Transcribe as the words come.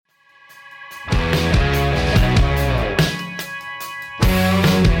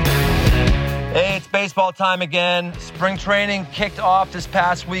baseball time again. Spring training kicked off this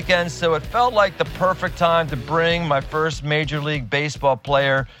past weekend, so it felt like the perfect time to bring my first Major League Baseball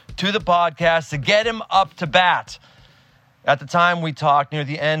player to the podcast to get him up to bat. At the time we talked, near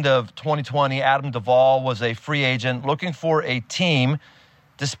the end of 2020, Adam Duvall was a free agent looking for a team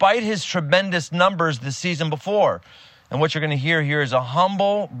despite his tremendous numbers the season before. And what you're going to hear here is a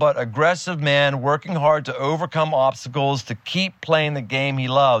humble but aggressive man working hard to overcome obstacles to keep playing the game he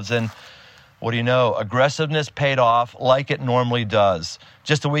loves. And what do you know? Aggressiveness paid off like it normally does.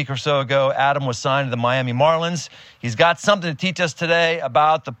 Just a week or so ago, Adam was signed to the Miami Marlins. He's got something to teach us today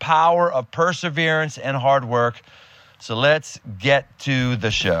about the power of perseverance and hard work. So let's get to the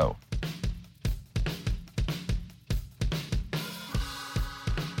show.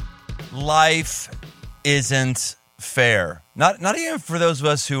 Life isn't fair. Not even for those of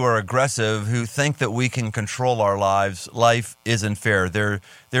us who are aggressive, who think that we can control our lives. Life isn't fair.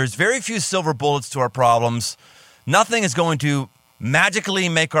 There's very few silver bullets to our problems. Nothing is going to magically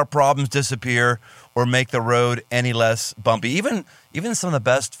make our problems disappear or make the road any less bumpy. Even some of the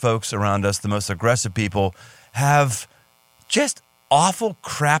best folks around us, the most aggressive people, have just awful,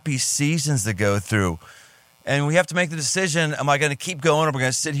 crappy seasons to go through. And we have to make the decision, am I going to keep going or am I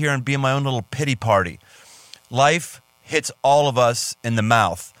going to sit here and be in my own little pity party? Life hits all of us in the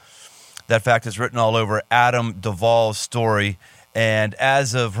mouth. That fact is written all over Adam Duvall's story. And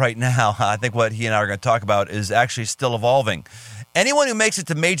as of right now, I think what he and I are going to talk about is actually still evolving. Anyone who makes it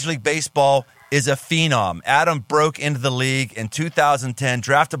to Major League Baseball is a phenom. Adam broke into the league in 2010,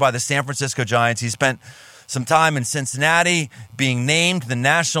 drafted by the San Francisco Giants. He spent some time in Cincinnati, being named the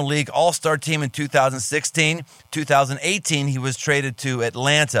National League All-Star Team in 2016. 2018, he was traded to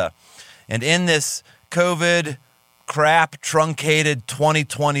Atlanta. And in this COVID crap truncated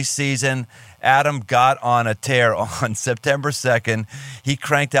 2020 season, Adam got on a tear on September 2nd. He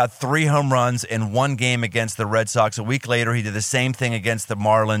cranked out 3 home runs in one game against the Red Sox. A week later, he did the same thing against the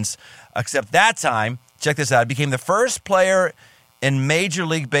Marlins, except that time, check this out, became the first player in Major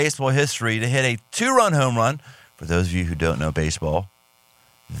League Baseball history to hit a 2-run home run. For those of you who don't know baseball,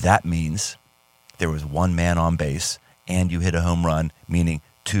 that means there was one man on base and you hit a home run, meaning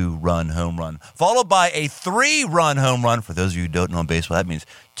 2-run home run, followed by a 3-run home run. For those of you who don't know baseball, that means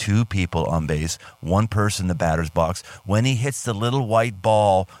 2 people on base, 1 person in the batter's box. When he hits the little white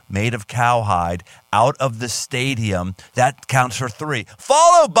ball made of cowhide out of the stadium, that counts for 3,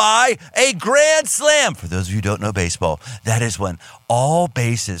 followed by a grand slam. For those of you who don't know baseball, that is when all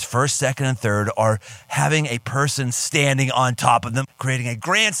bases, first, second, and third, are having a person standing on top of them, creating a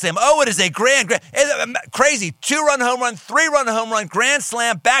grand slam. Oh, it is a grand crazy 2-run home run, 3-run home run, grand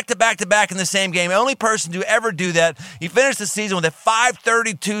slam, back to back to back in the same game. Only person to ever do that. He finished the season with a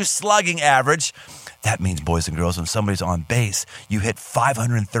 .532 slugging average. That means, boys and girls, when somebody's on base, you hit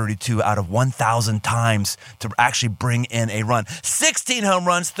 532 out of 1,000 times to actually bring in a run. 16 home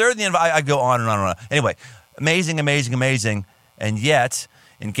runs, third in the end. I go on and on and on. Anyway, amazing, amazing, amazing. And yet,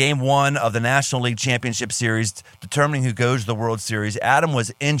 in Game 1 of the National League Championship Series, determining who goes to the World Series, Adam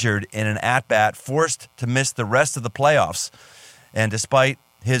was injured in an at-bat, forced to miss the rest of the playoffs. And despite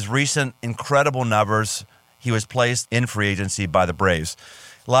his recent incredible numbers, he was placed in free agency by the Braves.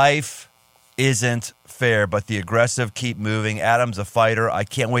 Life isn't fair, but the aggressive keep moving. Adam's a fighter. I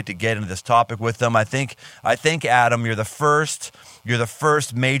can't wait to get into this topic with him. I think Adam, you're the first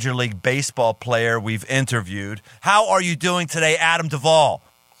Major League Baseball player we've interviewed. How are you doing today, Adam Duvall?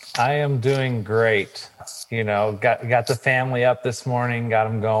 I am doing great. Got the family up this morning, got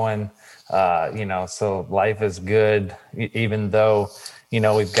them going. So life is good, even though,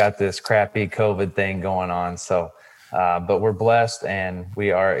 we've got this crappy COVID thing going on. So, but we're blessed and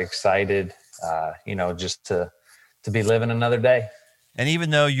we are excited, just to be living another day. And even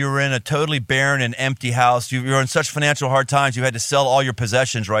though you were in a totally barren and empty house, you were in such financial hard times, you had to sell all your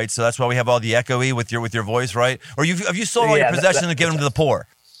possessions, right? So that's why we have all the echoey with your voice, right? Or have you sold all your possessions and given them to the poor?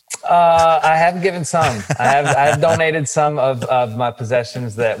 I have given some. I have donated some of my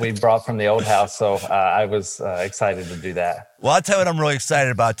possessions that we brought from the old house. So I was excited to do that. Well, I'll tell you what I'm really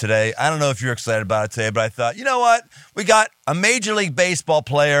excited about today. I don't know if you're excited about it today, but I thought, you know what? We got a Major League Baseball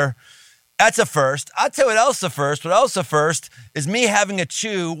player. That's a first. I'll tell you what else a first. What else a first is me having a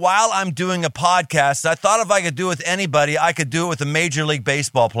chew while I'm doing a podcast. I thought if I could do it with anybody, I could do it with a Major League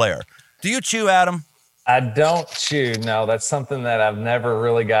Baseball player. Do you chew, Adam? I don't chew. No, that's something that I've never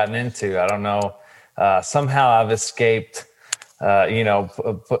really gotten into. I don't know. Somehow I've escaped,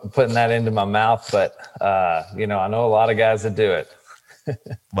 putting that into my mouth. But, I know a lot of guys that do it.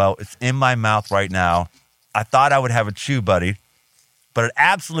 Well, it's in my mouth right now. I thought I would have a chew buddy. but at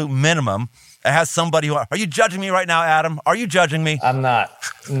absolute minimum, it has somebody who, are you judging me right now, Adam? Are you judging me? I'm not.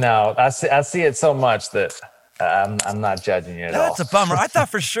 No, I see it so much that I'm not judging you at all. That's a bummer. I thought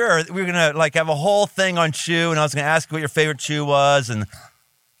for sure we were going to like have a whole thing on chew, and I was going to ask you what your favorite chew was and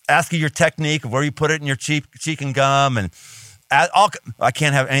ask you your technique of where you put it in your cheek and gum. And I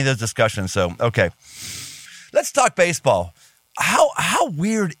can't have any of those discussions. So, okay. Let's talk baseball. How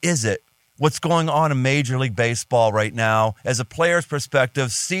weird is it what's going on in Major League Baseball right now? As a player's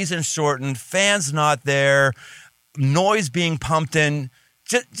perspective, season shortened, fans not there, noise being pumped in.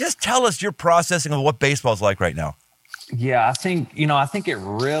 Just tell us your processing of what baseball's like right now. Yeah, I think it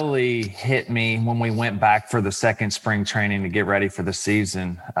really hit me when we went back for the second spring training to get ready for the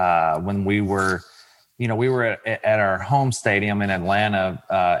season. When we were at our home stadium in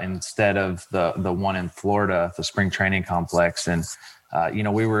Atlanta instead of the one in Florida, the spring training complex. And,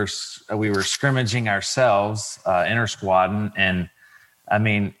 we were scrimmaging ourselves, inter-squadding. And I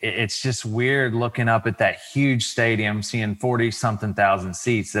mean, it's just weird looking up at that huge stadium, seeing 40-something thousand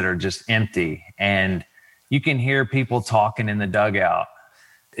seats that are just empty. And you can hear people talking in the dugout.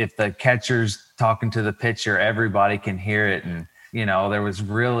 If the catcher's talking to the pitcher, everybody can hear it. And, there was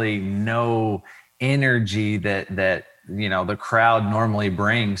really no energy that the crowd normally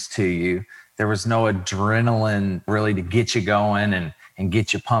brings to you. There was no adrenaline really to get you going and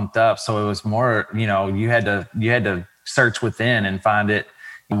get you pumped up. So it was more, you had to search within and find it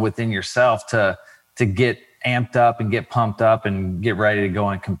within yourself to get amped up and get pumped up and get ready to go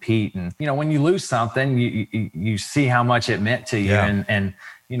and compete. And, when you lose something, you see how much it meant to you. Yeah. And,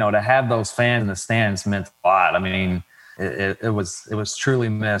 to have those fans in the stands meant a lot. I mean, it was truly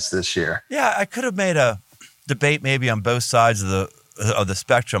missed this year. Yeah, I could have made a debate maybe on both sides of the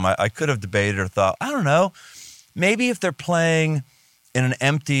spectrum. I could have debated or thought, I don't know, maybe if they're playing in an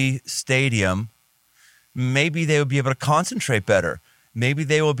empty stadium, maybe they would be able to concentrate better. Maybe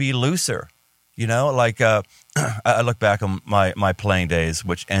they will be looser. I look back on my playing days,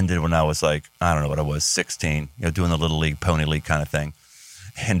 which ended when I was like, I don't know what I was, 16, doing the little league, pony league kind of thing.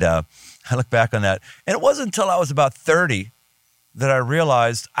 And I look back on that. And it wasn't until I was about 30 that I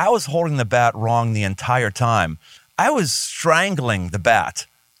realized I was holding the bat wrong the entire time. I was strangling the bat,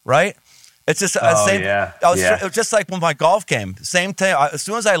 right? It's just it was just like when my golf game. Same thing. As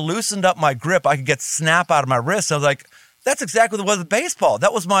soon as I loosened up my grip, I could get snap out of my wrist. I was like, that's exactly what it was with baseball.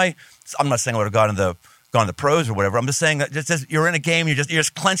 That was I'm not saying I would have gone to the pros or whatever. I'm just saying that just you're in a game, you're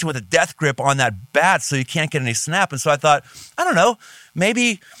just clenching with a death grip on that bat so you can't get any snap. And so I thought, I don't know,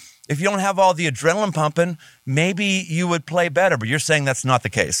 maybe if you don't have all the adrenaline pumping, maybe you would play better. But you're saying that's not the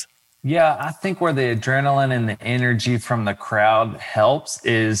case. Yeah, I think where the adrenaline and the energy from the crowd helps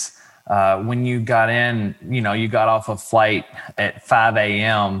is when you got in, you got off a flight at 5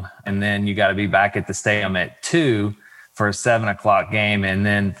 a.m. and then you got to be back at the stadium at 2 for a 7 o'clock game. And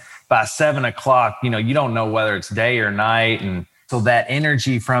then by 7 o'clock, you don't know whether it's day or night. And so that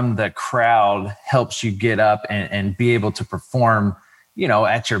energy from the crowd helps you get up and be able to perform,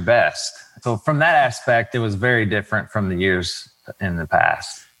 at your best. So from that aspect, it was very different from the years in the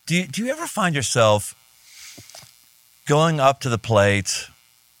past. Do you ever find yourself going up to the plate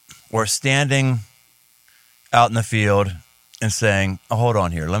or standing out in the field and saying, oh, hold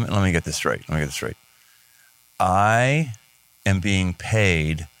on here, let me get this straight. I am being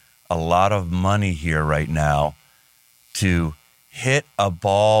paid a lot of money here right now to hit a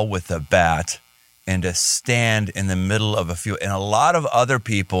ball with a bat and to stand in the middle of a field. And a lot of other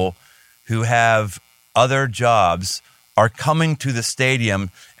people who have other jobs are coming to the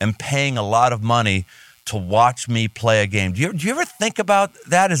stadium and paying a lot of money to watch me play a game. Do you ever think about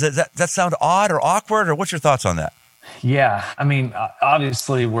that? Does that sound odd or awkward, or what's your thoughts on that? Yeah, I mean,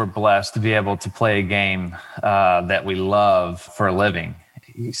 obviously we're blessed to be able to play a game that we love for a living.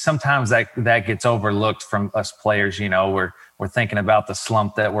 Sometimes that gets overlooked from us players. We're thinking about the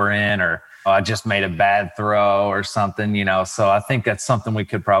slump that we're in, or I just made a bad throw or something. So I think that's something we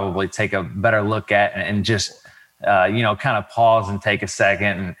could probably take a better look at and just kind of pause and take a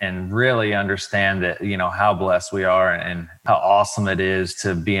second and really understand that, how blessed we are and how awesome it is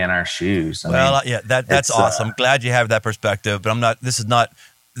to be in our shoes. That's awesome. I'm glad you have that perspective, but this is not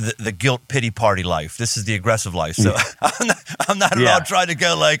the guilt pity party life. This is the aggressive life. So I'm not at all trying to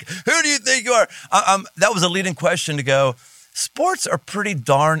go like, who do you think you are? That was a leading question to go, sports are pretty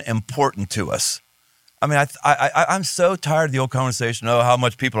darn important to us. I mean, I'm so tired of the old conversation, how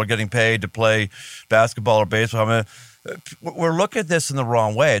much people are getting paid to play basketball or baseball. I mean, we're looking at this in the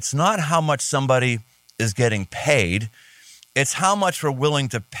wrong way. It's not how much somebody is getting paid. It's how much we're willing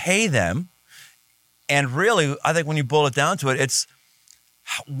to pay them. And really, I think when you boil it down to it, it's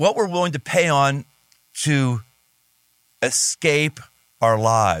what we're willing to pay on to escape our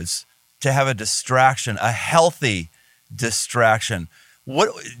lives to have a distraction, a healthy distraction. What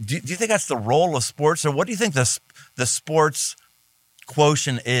do you think that's the role of sports, or what do you think the sports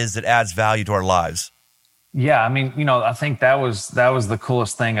quotient is that adds value to our lives? Yeah, I mean, I think that was the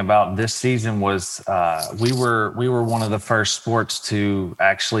coolest thing about this season was we were one of the first sports to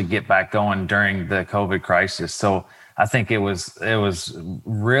actually get back going during the COVID crisis. So I think it was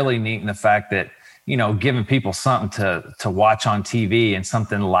really neat in the fact that, giving people something to watch on TV and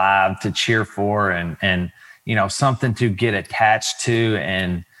something live to cheer for and something to get attached to,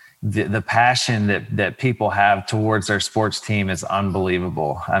 and the passion that people have towards their sports team is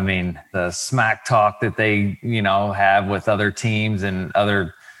unbelievable. I mean, the smack talk that they, have with other teams and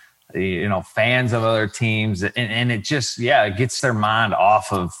other, fans of other teams. And it just, it gets their mind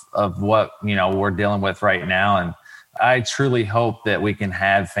off of what, we're dealing with right now. And I truly hope that we can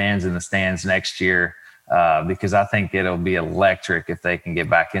have fans in the stands next year because I think it'll be electric if they can get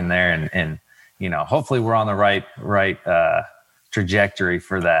back in there and hopefully we're on the right trajectory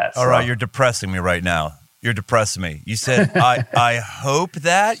for that. All right, you're depressing me right now. You're depressing me. You said, I hope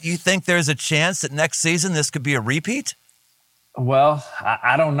that. You think there's a chance that next season this could be a repeat? Well,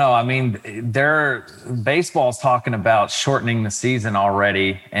 I don't know. I mean, baseball's talking about shortening the season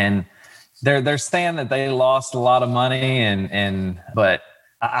already, and they're saying that they lost a lot of money, but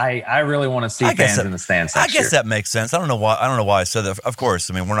I really want to see fans in the stands next year. I guess that makes sense. I don't know why I said that. Of course,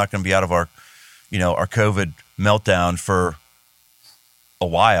 I mean, we're not going to be out of our COVID meltdown for a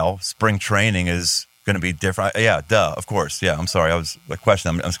while. Spring training is going to be different. Yeah, duh, of course. Yeah, I'm sorry. I was like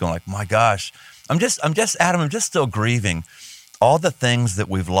questioning. I'm just going like, my gosh. I'm just Adam, I'm just still grieving all the things that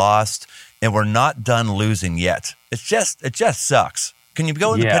we've lost, and we're not done losing yet. It just sucks. Can you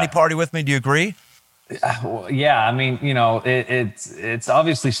go in the pity party with me? Do you agree? Yeah, I mean, it's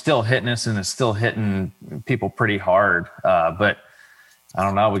obviously still hitting us, and it's still hitting people pretty hard. But I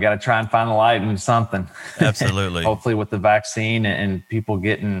don't know. We got to try and find the light in something. Absolutely. Hopefully with the vaccine and people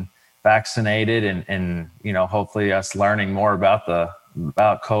getting vaccinated and hopefully us learning more about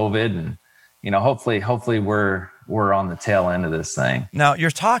COVID and, hopefully we're on the tail end of this thing. Now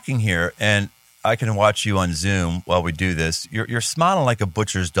you're talking here and I can watch you on Zoom while we do this. You're smiling like a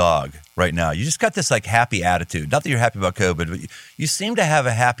butcher's dog right now. You just got this like happy attitude. Not that you're happy about COVID, but you seem to have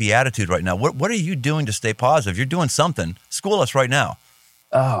a happy attitude right now. What are you doing to stay positive? You're doing something. School us right now.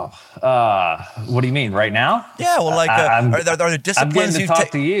 Oh, what do you mean right now? Yeah, well, like, are there disciplines I'm getting to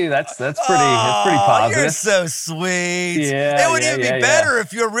talk to you. That's pretty positive. You're so sweet. Yeah, it would even be better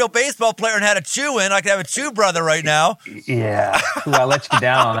if you're a real baseball player and had a chew in. I could have a chew brother right now. Yeah. Ooh, I let you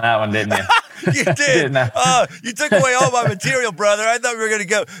down on that one, didn't you? You did. You took away all my material, brother. I thought we were going to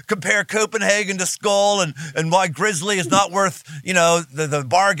go compare Copenhagen to Skull and why Grizzly is not worth, the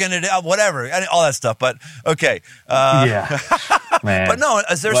bargain and whatever, all that stuff. But okay. Yeah. Man. But no,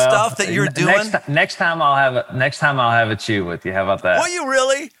 is there stuff that you're doing? Next time I'll have a chew with you. How about that? Will you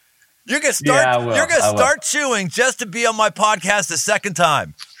really? You're gonna start. Yeah, I will. You're gonna start chewing just to be on my podcast the second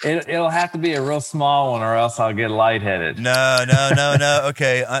time. It'll have to be a real small one, or else I'll get lightheaded. No.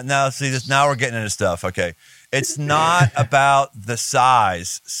 Okay, now see this. Now we're getting into stuff. Okay, it's not about the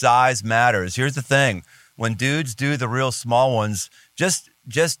size. Size matters. Here's the thing: when dudes do the real small ones, just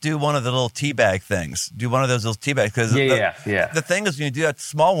do one of the little teabag things. Do one of those little teabags because the thing is when you do that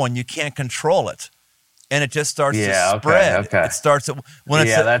small one, you can't control it, and it just starts to spread. Okay. It starts when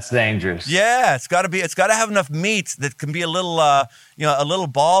it's that's dangerous. Yeah, it's got to have enough meat that can be a little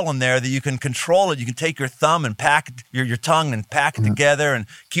ball in there that you can control it. You can take your thumb and pack your tongue and pack it together and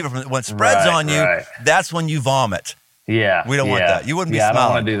keep it from when it spreads on you. Right. That's when you vomit. Yeah, we don't want that. You wouldn't be smiling. I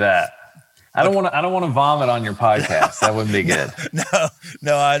don't want to do that. I don't want to vomit on your podcast. That wouldn't be good.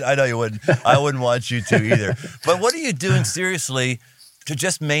 No, I know you wouldn't. I wouldn't want you to either. But what are you doing seriously to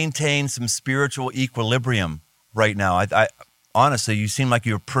just maintain some spiritual equilibrium right now? I honestly, you seem like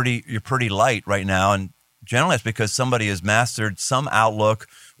you're pretty light right now, and generally it's because somebody has mastered some outlook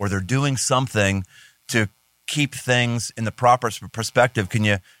or they're doing something to keep things in the proper perspective. Can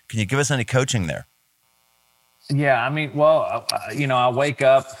you give us any coaching there? Yeah, I mean, well, I wake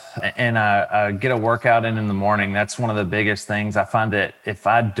up and I get a workout in the morning. That's one of the biggest things. I find that if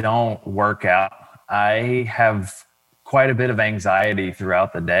I don't work out, I have quite a bit of anxiety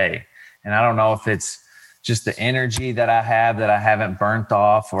throughout the day. And I don't know if it's just the energy that I have that I haven't burnt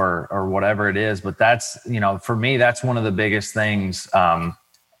off or whatever it is. But that's, for me, that's one of the biggest things.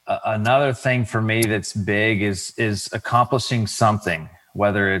 Another thing for me that's big is accomplishing something.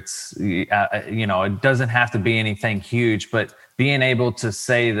 Whether it's, it doesn't have to be anything huge, but being able to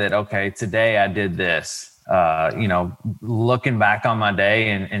say that, okay, today I did this, looking back on my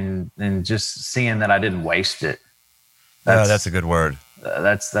day and just seeing that I didn't waste it. That's a good word.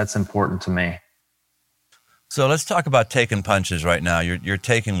 that's important to me. So let's talk about taking punches right now. You're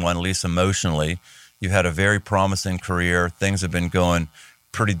taking one, at least emotionally. You've had a very promising career. Things have been going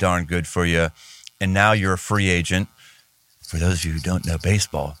pretty darn good for you. And now you're a free agent. For those of you who don't know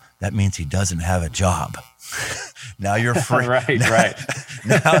baseball, that means he doesn't have a job. Now you're free. Right.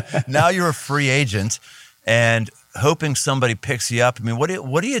 Now you're a free agent and hoping somebody picks you up. I mean, what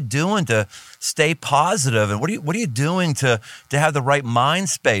are you doing to stay positive? And what are you doing to have the right mind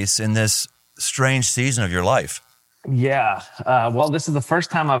space in this strange season of your life? Yeah. Well, this is the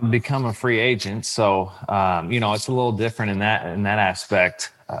first time I've become a free agent. So, it's a little different in that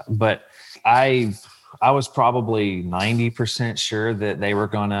aspect. But I was probably 90% sure that they were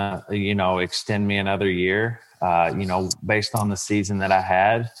going to, extend me another year, based on the season that I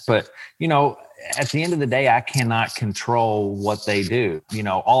had. But, at the end of the day, I cannot control what they do.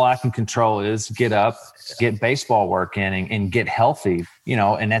 All I can control is get up, get baseball work in, and get healthy,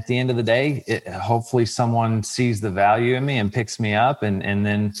 and at the end of the day, hopefully someone sees the value in me and picks me up. And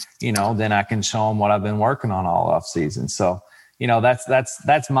then, then I can show them what I've been working on all off season. So,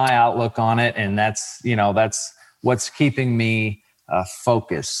 that's my outlook on it. And that's what's keeping me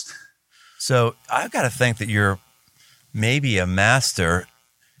focused. So I've got to think that you're maybe a master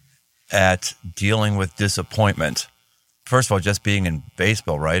at dealing with disappointment. First of all, just being in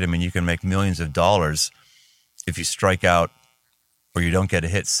baseball, right? I mean, you can make millions of dollars if you strike out or you don't get a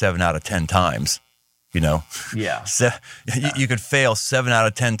hit 7 out of 10 times, Yeah. So you could fail 7 out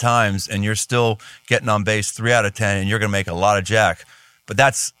of 10 times and you're still getting on base 3 out of 10 and you're going to make a lot of jack. But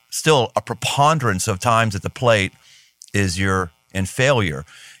that's still a preponderance of times at the plate is you're in failure.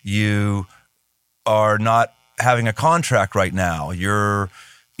 You are not having a contract right now. You're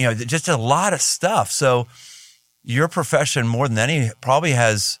just a lot of stuff. So your profession, more than any, probably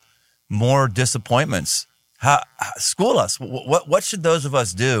has more disappointments. School us. What should those of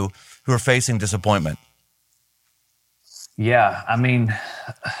us do who are facing disappointment? Yeah. I mean,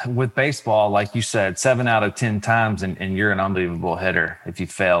 with baseball, like you said, 7 out of 10 times, and you're an unbelievable hitter if you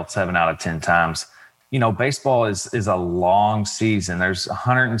fail 7 out of 10 times. Baseball is a long season. There's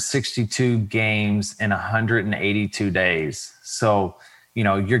 162 games in 182 days. So,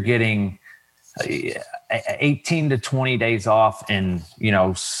 you're getting 18 to 20 days off in,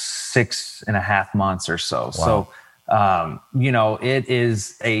 6.5 months or so. Wow. So, it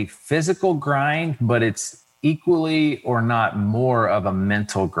is a physical grind, but it's equally or not more of a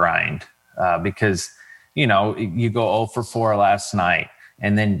mental grind because, you go 0 for 4 last night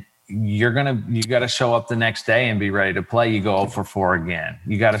and then you got to show up the next day and be ready to play. You go 0 for 4 again.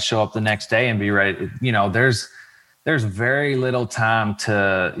 You got to show up the next day and be ready. There's very little time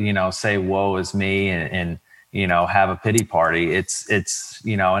to, say, woe is me and have a pity party. It's,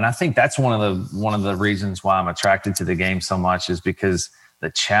 and I think that's one of the reasons why I'm attracted to the game so much is because the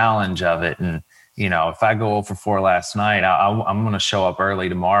challenge of it. And, if I go 0 for 4 last night, I'm going to show up early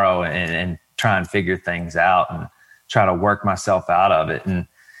tomorrow and try and figure things out and try to work myself out of it. And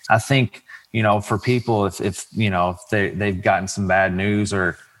I think, for people, if they've gotten some bad news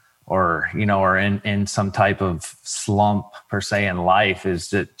or in some type of slump per se in life, is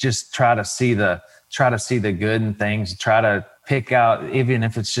to just try to see the good in things, try to pick out, even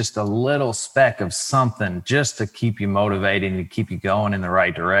if it's just a little speck of something, just to keep you motivated and to keep you going in the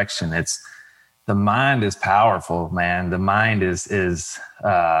right direction. The mind is powerful, man. The mind is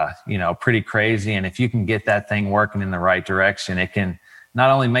pretty crazy. And if you can get that thing working in the right direction, it can not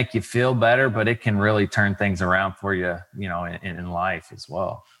only make you feel better, but it can really turn things around for you, in life as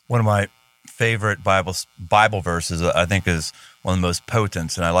well. One of my favorite Bible verses, I think, is one of the most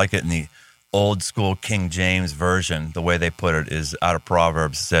potent, and I like it in the old school King James version. The way they put it is out of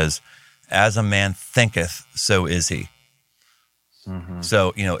Proverbs. It says, "As a man thinketh, so is he." Mm-hmm.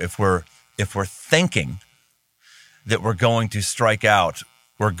 So, if we're thinking that we're going to strike out,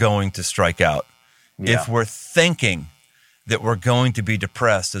 we're going to strike out. Yeah. If we're thinking that we're going to be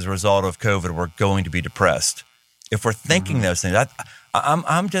depressed as a result of COVID, we're going to be depressed. If we're thinking those things,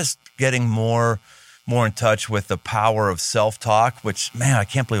 I'm just getting more in touch with the power of self-talk, which, man, I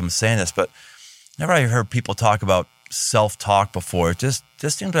can't believe I'm saying this, but never I heard people talk about self-talk before. It just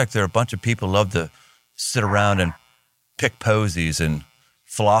seems like there are a bunch of people who love to sit around and pick posies and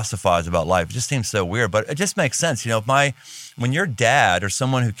philosophize about life. It just seems so weird, but it just makes sense. When your dad or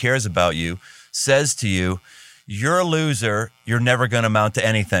someone who cares about you says to you, "You're a loser, you're never going to amount to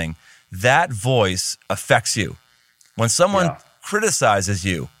anything," that voice affects you. When someone criticizes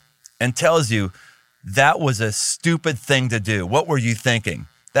you and tells you that was a stupid thing to do, what were you thinking?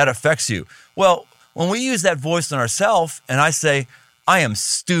 That affects you. Well, when we use that voice on ourselves and I say, "I am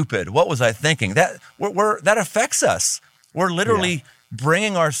stupid, what was I thinking?" That affects us. We're literally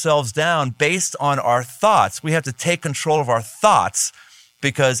bringing ourselves down based on our thoughts. We have to take control of our thoughts,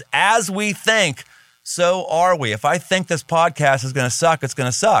 because as we think, so are we. If I think this podcast is going to suck, it's going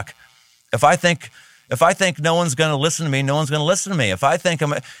to suck. If I think no one's going to listen to me, no one's going to listen to me. If I think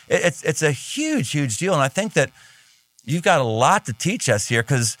it's a huge, huge deal. And I think that you've got a lot to teach us here,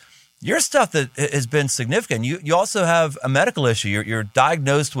 because your stuff that has been significant. You also have a medical issue. You're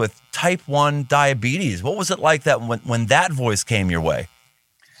diagnosed with type 1 diabetes. What was it like that when that voice came your way?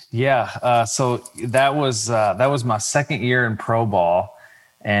 Yeah. So that was my second year in pro ball.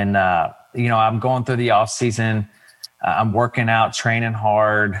 And, I'm going through the off season. I'm working out, training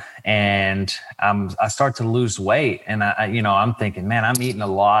hard, and I start to lose weight. And I'm thinking, man, I'm eating a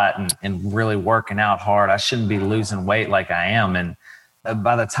lot and really working out hard. I shouldn't be losing weight like I am. And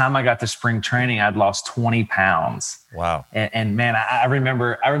by the time I got to spring training, I'd lost 20 pounds. Wow. And man, I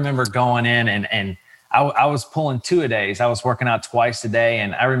remember going in and I was pulling 2-a-days. I was working out twice a day.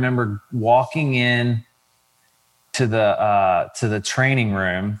 And I remember walking in to the training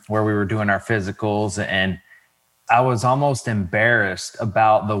room where we were doing our physicals, and I was almost embarrassed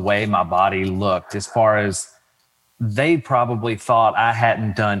about the way my body looked, as far as they probably thought I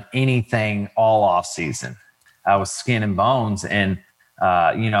hadn't done anything all off season. I was skin and bones. And,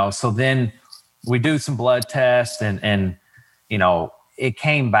 so then we do some blood tests and it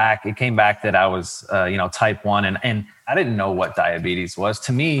came back that I was, type 1, and I didn't know what diabetes was.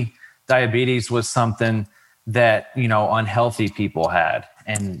 To me, diabetes was something that, unhealthy people had.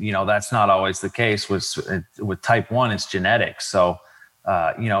 And, that's not always the case with type 1, it's genetics. So,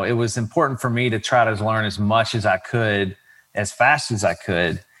 it was important for me to try to learn as much as I could, as fast as I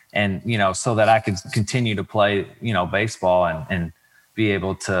could. And, so that I could continue to play, baseball and be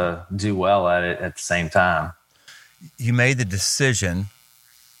able to do well at it at the same time. You made the decision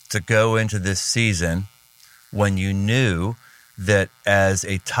to go into this season when you knew that as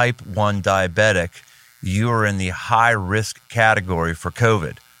a type 1 diabetic, you were in the high risk category for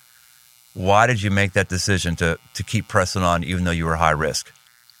COVID. Why did you make that decision to keep pressing on even though you were high risk?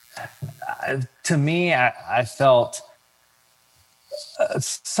 To me, I felt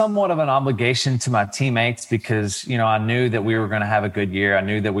somewhat of an obligation to my teammates, because, I knew that we were going to have a good year. I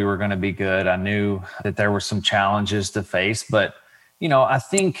knew that we were going to be good. I knew that there were some challenges to face, but, I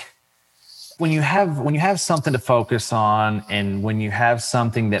think when you have something to focus on, and when you have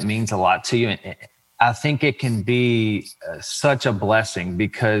something that means a lot to you, I think it can be such a blessing,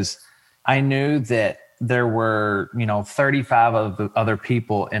 because I knew that there were, 35 of other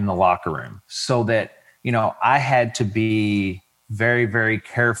people in the locker room, so that, I had to be very, very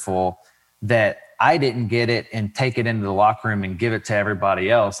careful that I didn't get it and take it into the locker room and give it to everybody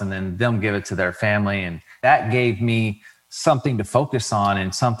else, and then them give it to their family. And that gave me something to focus on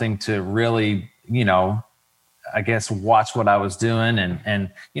and something to really, I guess, watch what I was doing.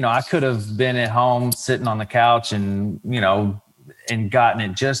 And I could have been at home sitting on the couch and gotten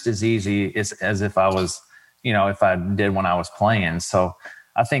it just as easy as if I was, if I did when I was playing. So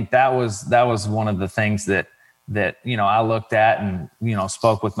I think that was one of the things that I looked at and,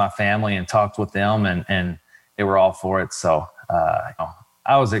 spoke with my family and talked with them, and they were all for it. So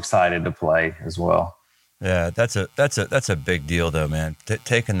I was excited to play as well. Yeah, that's a big deal though, man.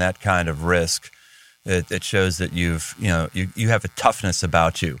 Taking that kind of risk, it shows that you have a toughness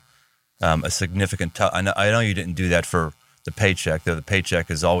about you, a significant. I know you didn't do that for the paycheck, though the paycheck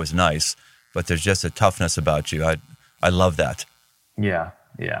is always nice, but there's just a toughness about you. I love that. Yeah.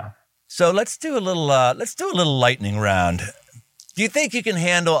 So let's do a little lightning round. Do you think you can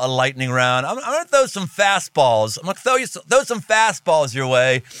handle a lightning round? I'm going to throw some fastballs. I'm going to throw some fastballs your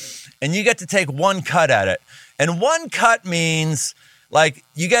way, and you get to take one cut at it. And one cut means like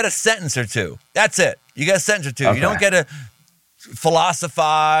you get a sentence or two. That's it. You get a sentence or two. Okay. You don't get to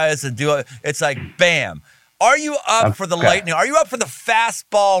philosophize and do it. It's like bam. Are you up for the lightning? Are you up for the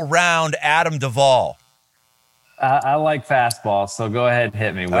fastball round, Adam Duvall? I like fastball, so go ahead and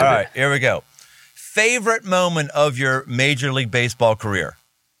hit me with it. All right, here we go. Favorite moment of your Major League Baseball career?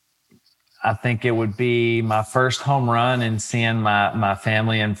 I think it would be my first home run and seeing my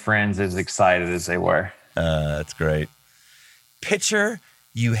family and friends as excited as they were. That's great. Pitcher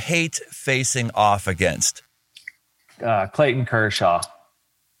you hate facing off against? Clayton Kershaw.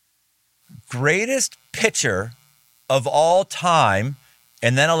 Greatest pitcher of all time,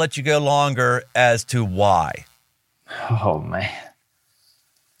 and then I'll let you go longer as to why. Oh, man.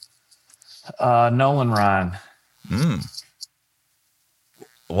 Nolan Ryan.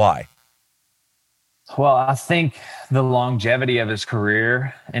 Why? Well, I think the longevity of his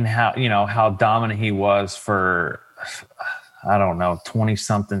career and how dominant he was for,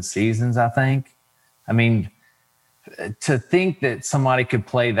 20-something seasons, I think. I mean, to think that somebody could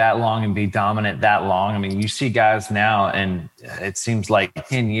play that long and be dominant that long. I mean, you see guys now, and it seems like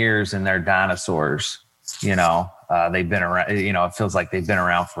 10 years and they're dinosaurs. They've been around. It feels like they've been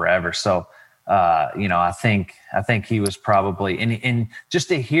around forever. So, I think he was probably, and just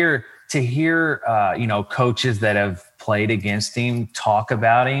to hear coaches that have played against him talk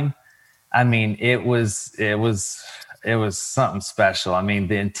about him. I mean, it was something special. I mean,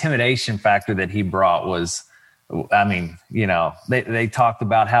 the intimidation factor that he brought was, they talked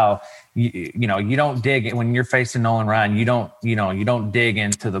about how, you don't dig when you're facing Nolan Ryan, you don't dig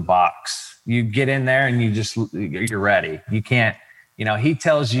into the box. You get in there and you're ready. You can't, he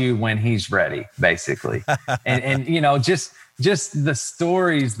tells you when he's ready, basically. and just the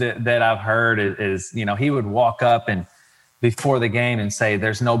stories that I've heard is, he would walk up and before the game and say,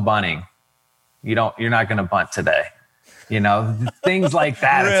 there's no bunting. You're not going to bunt today. Things like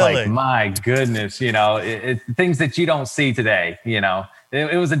that. Really? It's like, my goodness, things that you don't see today,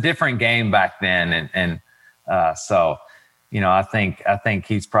 it was a different game back then. So, I think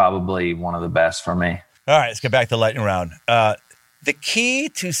he's probably one of the best for me. All right, let's get back to the lightning round. The key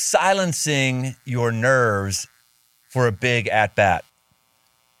to silencing your nerves for a big at bat.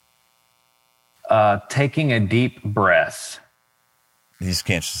 Taking a deep breath. These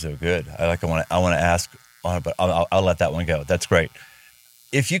answers are so good. I want to ask on it, but I'll let that one go. That's great.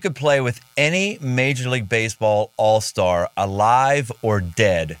 If you could play with any Major League Baseball All-Star, alive or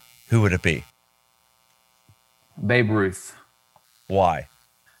dead, who would it be? Babe Ruth. Why?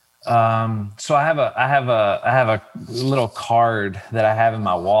 So I have a little card that I have in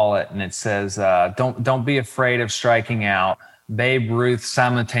my wallet, and it says, "Don't be afraid of striking out." Babe Ruth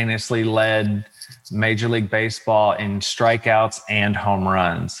simultaneously led Major League Baseball in strikeouts and home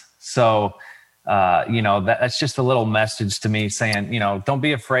runs. So, that's just a little message to me saying, don't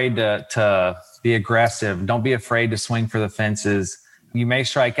be afraid to be aggressive. Don't be afraid to swing for the fences. You may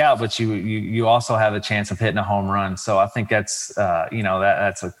strike out, but you also have a chance of hitting a home run. So I think that's,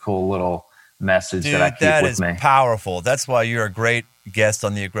 that's a cool little message. Dude, that I keep with me. That is powerful. That's why you're a great guest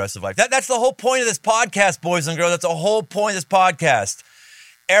on The Aggressive Life. That's the whole point of this podcast, boys and girls. That's the whole point of this podcast.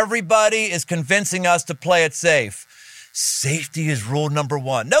 Everybody is convincing us to play it safe. Safety is rule number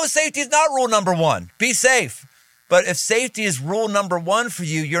one. No, safety is not rule number one. Be safe. But if safety is rule number one for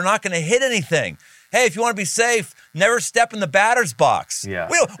you, you're not going to hit anything. Hey, if you want to be safe, never step in the batter's box. Yeah.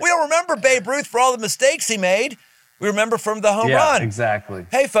 We don't remember Babe Ruth for all the mistakes he made. We remember from the home run. Exactly.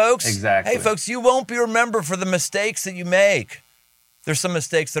 Hey, folks. Exactly. Hey, folks, you won't be remembered for the mistakes that you make. There's some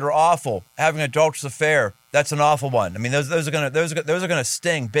mistakes that are awful. Having an adulterous affair, that's an awful one. I mean, those are gonna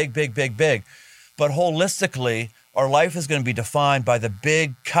sting big. But holistically, our life is going to be defined by the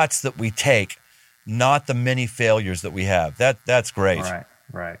big cuts that we take, not the many failures that we have. That's great.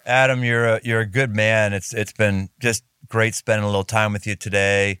 Right. Adam, you're a good man. It's been just great spending a little time with you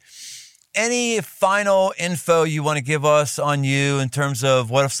today. Any final info you want to give us on you in terms of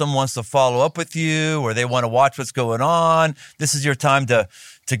what if someone wants to follow up with you or they want to watch what's going on? This is your time to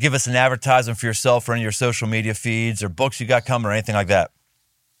give us an advertisement for yourself or in your social media feeds or books you got coming or anything like that.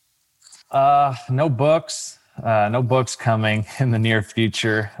 No books coming in the near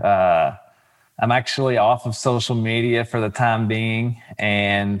future. I'm actually off of social media for the time being.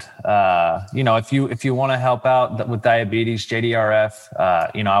 And, if you want to help out with diabetes, JDRF,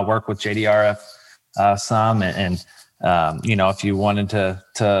 I work with JDRF some. And if you wanted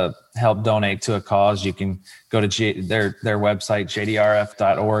to help donate to a cause, you can go to their website,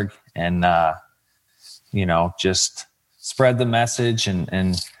 jdrf.org, and, just spread the message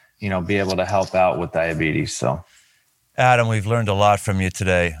and be able to help out with diabetes. So. Adam, we've learned a lot from you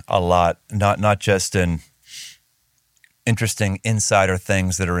today, a lot, not just in interesting insider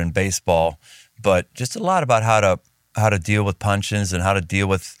things that are in baseball, but just a lot about how to deal with punches and how to deal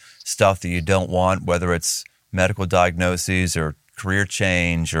with stuff that you don't want, whether it's medical diagnoses or career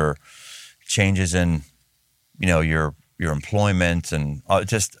change or changes in, your employment and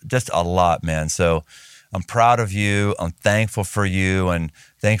just a lot, man. So I'm proud of you. I'm thankful for you, and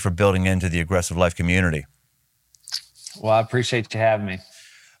thanks for building into the Aggressive Life community. Well, I appreciate you having me.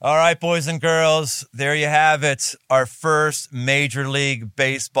 All right, boys and girls, there you have it. Our first Major League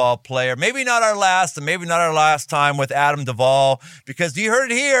Baseball player. Maybe not our last, and maybe not our last time with Adam Duvall, because you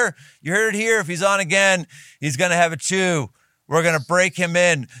heard it here. You heard it here. If he's on again, he's going to have a chew. We're going to break him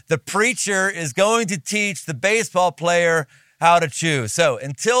in. The preacher is going to teach the baseball player how to chew. So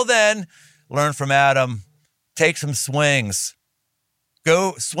until then, learn from Adam. Take some swings.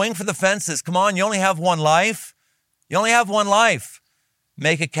 Go swing for the fences. Come on, you only have one life. You only have one life.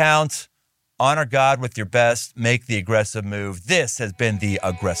 Make it count. Honor God with your best. Make the aggressive move. This has been The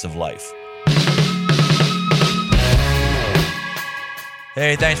Aggressive Life.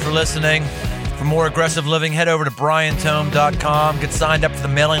 Hey, thanks for listening. For more aggressive living, head over to briantome.com. Get signed up for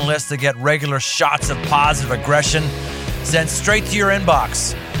the mailing list to get regular shots of positive aggression sent straight to your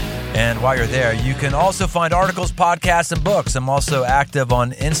inbox. And while you're there, you can also find articles, podcasts, and books. I'm also active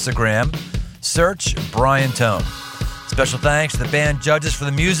on Instagram. Search Brian Tome. Special thanks to the band judges for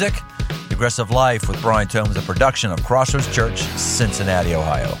the music. The Aggressive Life with Brian Tome is a production of Crossroads Church, Cincinnati,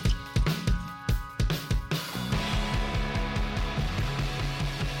 Ohio.